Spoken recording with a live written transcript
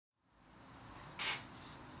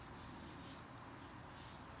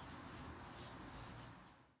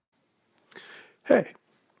Hey,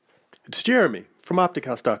 it's Jeremy from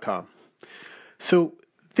OpticHouse.com. So,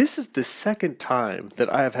 this is the second time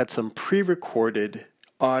that I have had some pre-recorded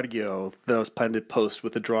audio that I was planning to post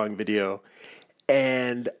with a drawing video,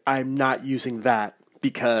 and I'm not using that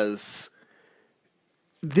because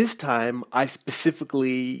this time I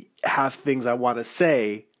specifically have things I want to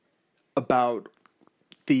say about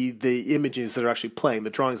the images that are actually playing, the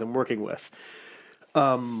drawings I'm working with.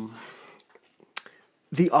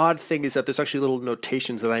 The odd thing is that there's actually little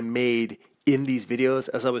notations that I made in these videos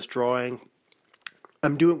as I was drawing.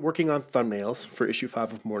 I'm working on thumbnails for issue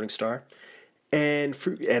 5 of Morningstar, and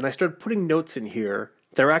I started putting notes in here.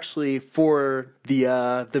 They're actually for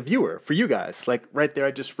the viewer, for you guys. Like right there,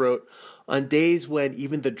 I just wrote, on days when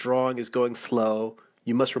even the drawing is going slow,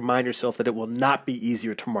 you must remind yourself that it will not be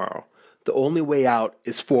easier tomorrow. The only way out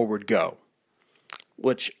is forward go,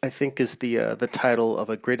 which I think is the title of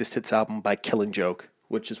a greatest hits album by Killing Joke,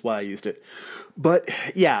 which is why I used it. But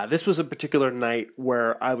yeah, this was a particular night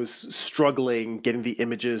where I was struggling getting the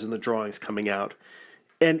images and the drawings coming out.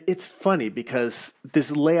 And it's funny because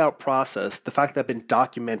this layout process, the fact that I've been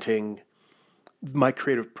documenting my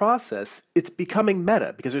creative process, it's becoming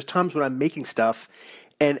meta because there's times when I'm making stuff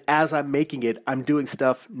and as I'm making it, I'm doing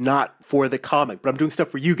stuff not for the comic, but I'm doing stuff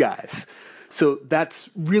for you guys. So that's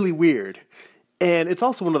really weird. And it's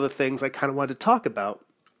also one of the things I kind of wanted to talk about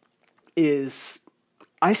is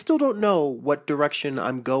I still don't know what direction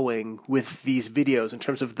I'm going with these videos in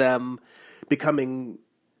terms of them becoming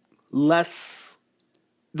less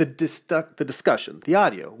the discussion, the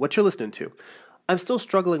audio, what you're listening to. I'm still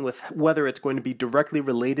struggling with whether it's going to be directly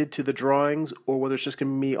related to the drawings or whether it's just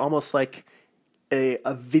going to be almost like a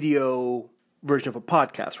video version of a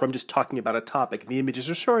podcast where I'm just talking about a topic and the images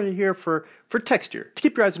are sort of here for texture, to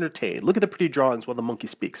keep your eyes entertained. Look at the pretty drawings while the monkey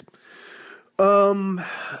speaks.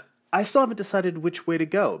 I still haven't decided which way to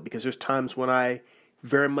go because there's times when I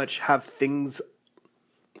very much have things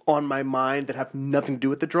on my mind that have nothing to do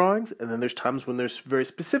with the drawings, and then there's times when there's very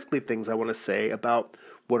specifically things I want to say about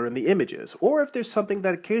what are in the images, or if there's something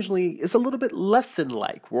that occasionally is a little bit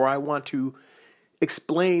lesson-like where I want to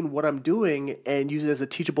explain what I'm doing and use it as a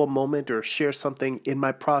teachable moment or share something in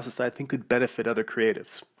my process that I think could benefit other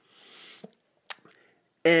creatives.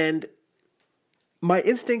 And my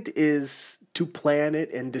instinct is to plan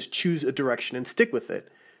it and just choose a direction and stick with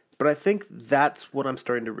it. But I think that's what I'm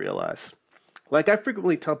starting to realize. Like I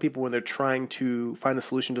frequently tell people when they're trying to find a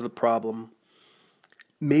solution to the problem,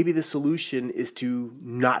 maybe the solution is to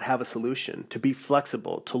not have a solution, to be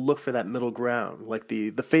flexible, to look for that middle ground. Like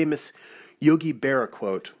the famous Yogi Berra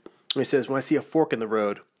quote, where he says, when I see a fork in the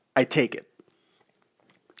road, I take it.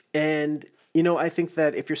 And, I think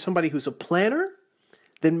that if you're somebody who's a planner,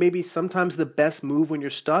 then maybe sometimes the best move when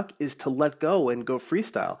you're stuck is to let go and go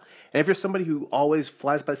freestyle. And if you're somebody who always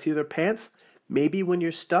flies by the seat of their pants, maybe when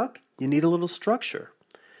you're stuck, you need a little structure.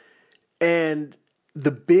 And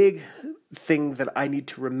the big thing that I need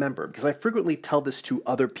to remember, because I frequently tell this to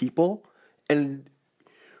other people, and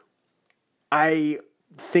I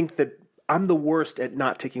think that I'm the worst at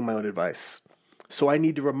not taking my own advice. So I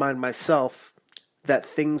need to remind myself that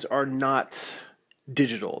things are not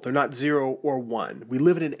digital. They're not 0 or 1. We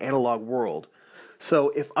live in an analog world.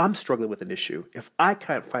 So if I'm struggling with an issue, if I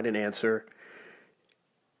can't find an answer,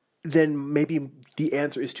 then maybe the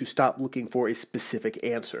answer is to stop looking for a specific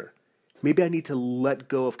answer. Maybe I need to let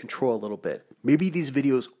go of control a little bit. Maybe these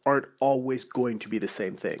videos aren't always going to be the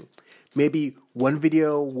same thing. Maybe one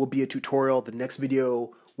video will be a tutorial, the next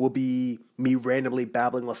video will be me randomly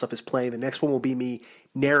babbling while stuff is playing, the next one will be me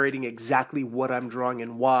narrating exactly what I'm drawing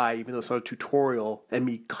and why, even though it's not a tutorial, and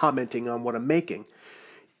me commenting on what I'm making.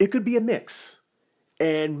 It could be a mix.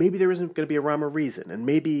 And maybe there isn't going to be a rhyme or reason. And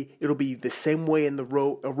maybe it'll be the same way in a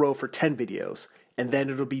row for 10 videos. And then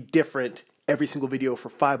it'll be different every single video for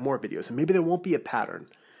 5 more videos. And maybe there won't be a pattern.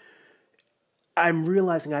 I'm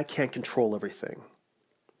realizing I can't control everything.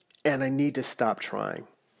 And I need to stop trying.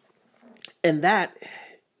 And that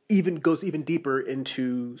goes even deeper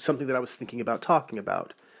into something that I was thinking about talking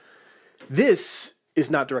about. This is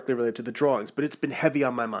not directly related to the drawings, but it's been heavy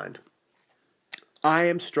on my mind. I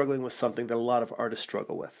am struggling with something that a lot of artists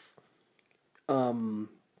struggle with,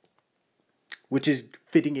 which is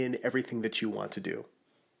fitting in everything that you want to do.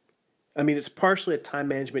 I mean, it's partially a time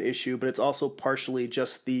management issue, but it's also partially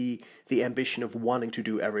just the ambition of wanting to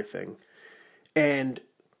do everything. And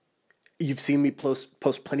you've seen me post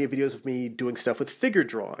plenty of videos of me doing stuff with figure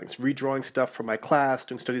drawings, redrawing stuff from my class,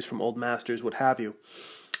 doing studies from old masters, what have you.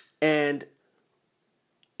 And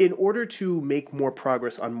in order to make more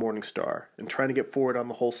progress on Morningstar and trying to get forward on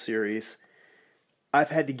the whole series, I've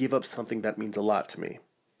had to give up something that means a lot to me.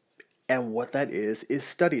 And what that is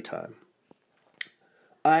study time.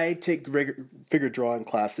 I take figure drawing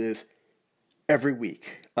classes every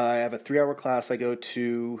week. I have a 3-hour class I go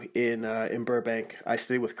to in Burbank. I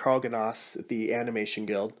study with Carl Ganas at the Animation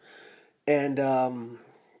Guild. And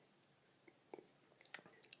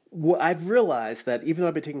I've realized that even though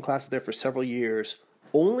I've been taking classes there for several years,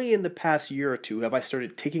 only in the past year or two have I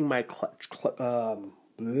started taking my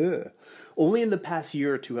only in the past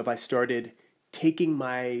year or two have I started taking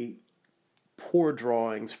my poor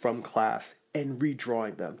drawings from class and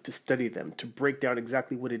redrawing them, to study them, to break down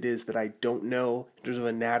exactly what it is that I don't know in terms of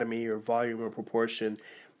anatomy or volume or proportion,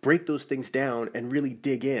 break those things down and really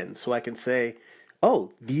dig in so I can say,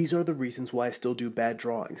 oh, these are the reasons why I still do bad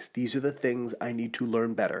drawings. These are the things I need to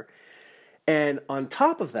learn better. And on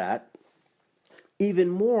top of that, even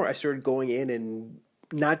more, I started going in and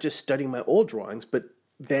not just studying my old drawings, but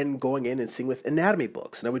then going in and seeing with anatomy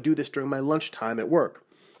books. And I would do this during my lunchtime at work.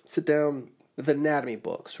 Sit down with anatomy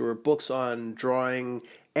books or books on drawing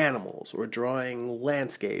animals or drawing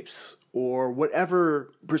landscapes or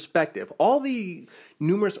whatever perspective. All the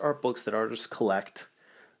numerous art books that artists collect.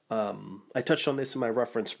 I touched on this in my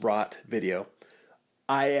reference rot video.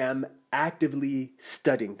 I am actively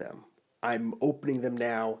studying them. I'm opening them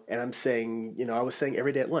now, and I'm saying, I was saying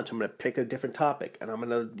every day at lunch, I'm going to pick a different topic, and I'm going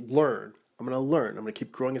to learn. I'm going to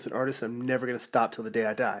keep growing as an artist, and I'm never going to stop till the day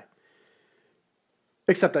I die.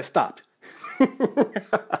 Except I stopped. And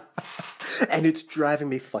it's driving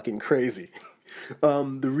me fucking crazy.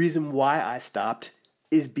 The reason why I stopped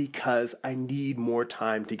is because I need more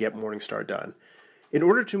time to get Morningstar done. In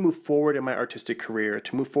order to move forward in my artistic career,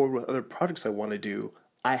 to move forward with other projects I want to do,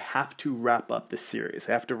 I have to wrap up this series.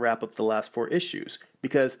 I have to wrap up the last 4 issues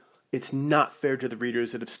because it's not fair to the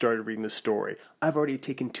readers that have started reading the story. I've already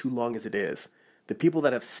taken too long as it is. The people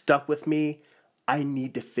that have stuck with me, I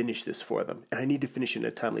need to finish this for them, and I need to finish it in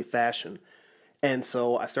a timely fashion. And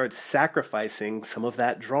so I started sacrificing some of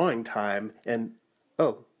that drawing time, and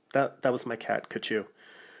that was my cat, Kachu,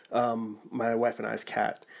 my wife and I's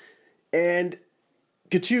cat. And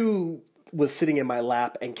Kachu was sitting in my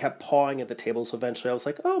lap and kept pawing at the table, so eventually I was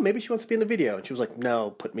like, oh, maybe she wants to be in the video. And she was like, no,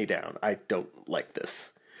 put me down. I don't like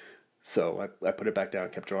this. So I put it back down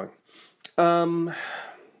and kept drawing.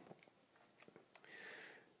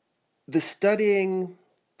 The studying,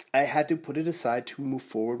 I had to put it aside to move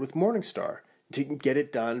forward with Morningstar, to get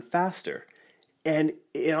it done faster. And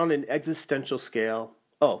on an existential scale,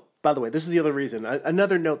 oh, by the way, this is the other reason,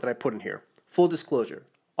 another note that I put in here. Full disclosure,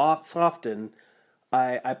 often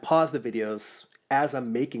I pause the videos as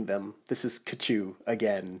I'm making them. This is Kachu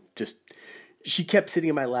again. She kept sitting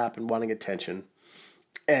in my lap and wanting attention.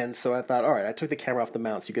 And so I thought, all right, I took the camera off the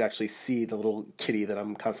mount so you could actually see the little kitty that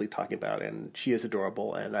I'm constantly talking about. And she is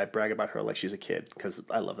adorable, and I brag about her like she's a kid because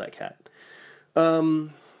I love that cat.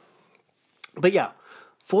 But yeah,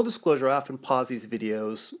 full disclosure, I often pause these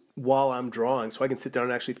videos while I'm drawing so I can sit down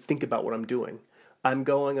and actually think about what I'm doing. I'm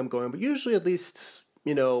going, but usually at least,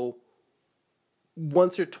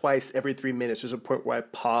 once or twice every 3 minutes, there's a point where I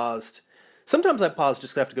paused. Sometimes I pause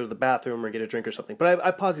just because I have to go to the bathroom or get a drink or something. But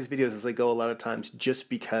I pause these videos as I go a lot of times just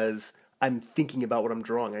because I'm thinking about what I'm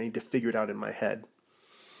drawing. I need to figure it out in my head.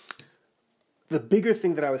 The bigger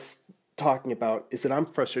thing that I was talking about is that I'm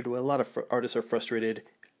frustrated. A lot of artists are frustrated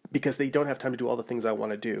because they don't have time to do all the things I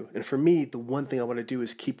want to do. And for me, the one thing I want to do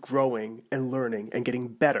is keep growing and learning and getting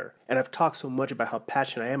better. And I've talked so much about how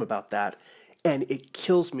passionate I am about that. And it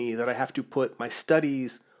kills me that I have to put my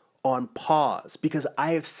studies on pause because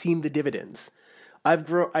I have seen the dividends.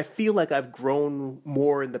 I feel like I've grown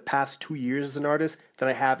more in the past 2 years as an artist than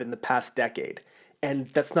I have in the past decade. And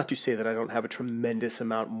that's not to say that I don't have a tremendous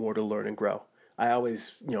amount more to learn and grow. I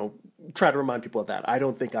always, try to remind people of that. I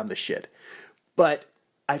don't think I'm the shit. But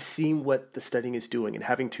I've seen what the studying is doing, and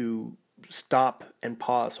having to stop and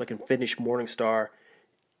pause so I can finish Morningstar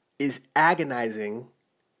is agonizing.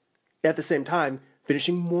 At the same time,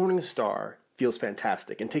 finishing Morningstar feels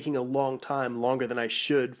fantastic, and taking a long time, longer than I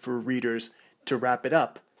should for readers to wrap it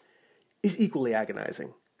up, is equally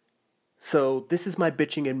agonizing. So this is my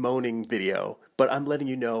bitching and moaning video, but I'm letting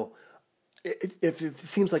you know, if it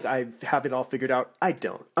seems like I have it all figured out, I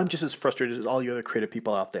don't. I'm just as frustrated as all you other creative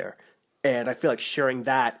people out there. And I feel like sharing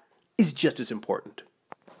that is just as important.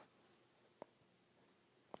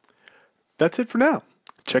 That's it for now.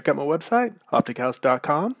 Check out my website,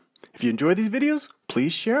 optichouse.com. If you enjoy these videos,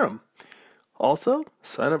 please share them. Also,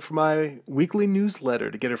 sign up for my weekly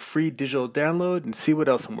newsletter to get a free digital download and see what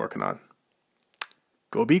else I'm working on.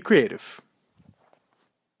 Go be creative.